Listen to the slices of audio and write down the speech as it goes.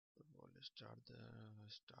Start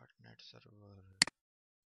net server.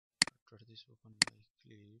 After this, open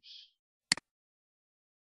Myeclipse.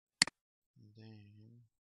 Then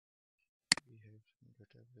we have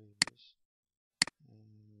database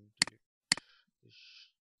and delete this.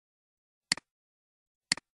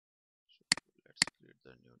 So let's create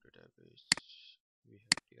the new database. We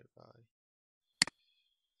have nearby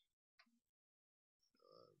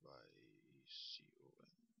by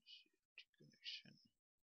connection.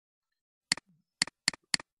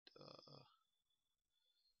 The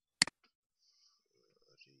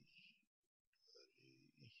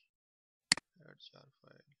add jar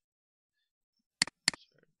file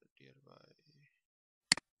inside the nearby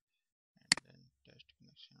and then test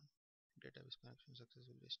connection. Database connection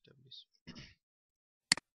successfully established.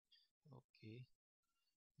 Okay,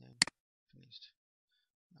 then finished.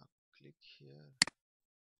 Now click here,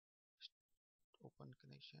 open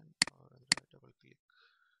connection, or double click.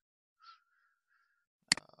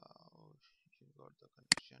 You got the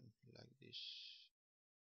connection like this.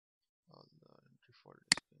 All the default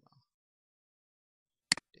schema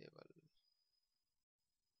table.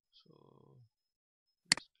 So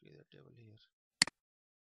let's create a table here.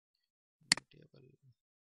 New table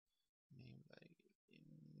name like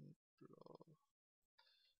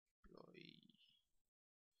employee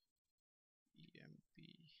emp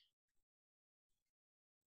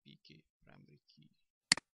pk primary key.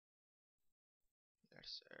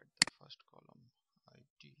 Let's add the first column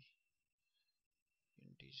id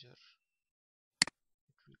integer.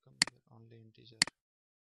 It will come here only integer,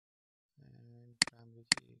 and primary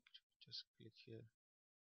key, just click here,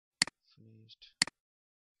 finished.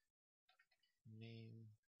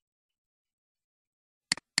 Name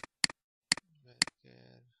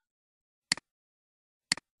varchar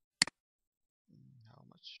how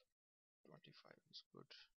much, 25 is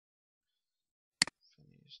good.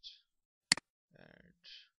 Finished. Add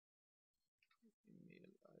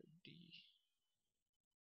email id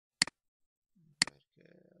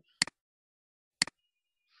varchar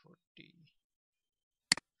 40.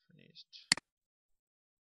 Finished.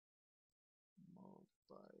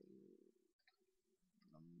 Mobile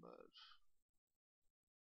number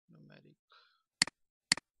numeric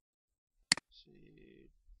say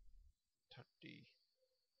 30.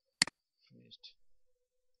 Finished.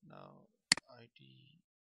 Now id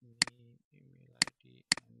name email id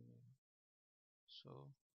and name. So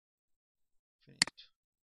finished.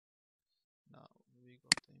 Now we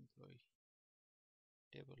got the employee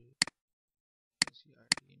table. You can see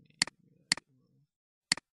id name email id.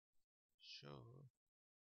 So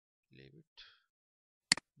leave it.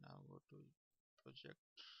 Now go to project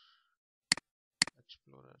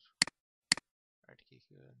explorer, right click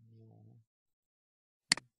here, new and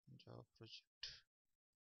Java project.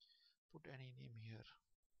 Put any name here.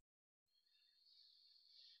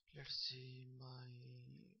 Let's see, my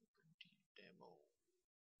demo.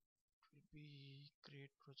 It will be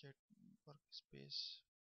create project workspace,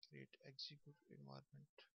 create execute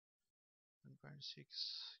environment 1.6,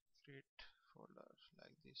 create folder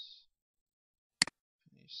like this.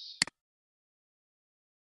 Finish.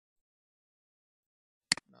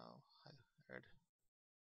 Now add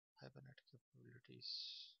Hibernate capabilities.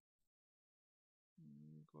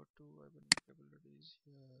 Go to Hibernate capabilities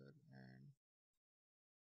here and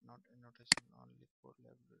not annotation, only core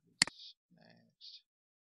libraries. Next,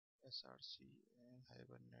 src and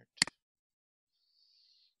Hibernate.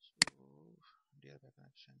 So nearby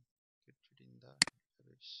connection, get it in the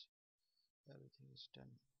database. Everything is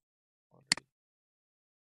done already.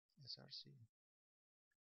 src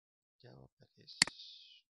Java package.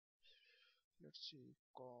 Let's see,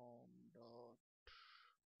 com.example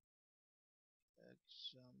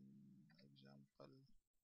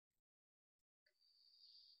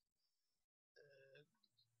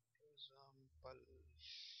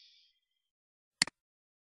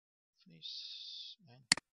finish and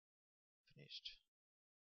finished.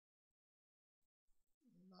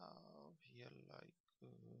 Now here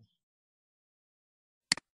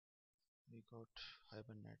we got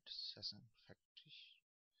Hibernate session factory.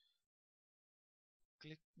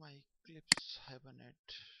 Click Myeclipse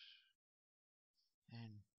Hibernate,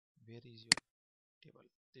 and where is your table?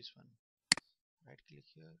 This one. Right click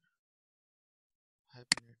here,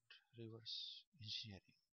 Hibernate reverse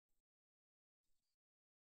engineering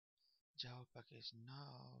Java package.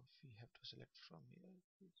 Now we have to select from here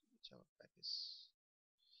Java package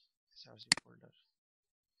src folder.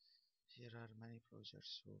 Here are many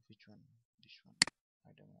projects, so which one? This one,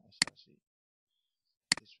 I don't know, src.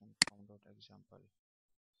 This one, com.example.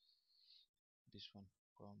 This one,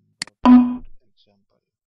 com.example.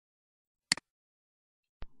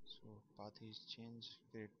 So path is changed.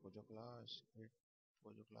 Create project class, create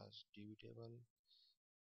project class db table,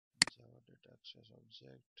 java data access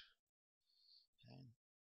object, and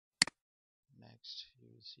next you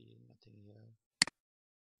will see nothing here.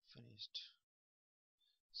 Finished.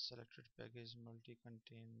 Selected package multi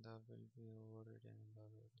contain the will be overridden in the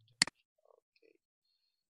okay.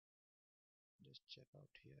 Just check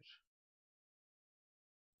out here.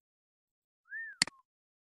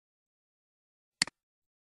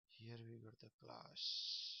 Here we got the class,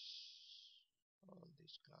 all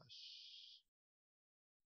these class.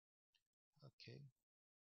 Okay,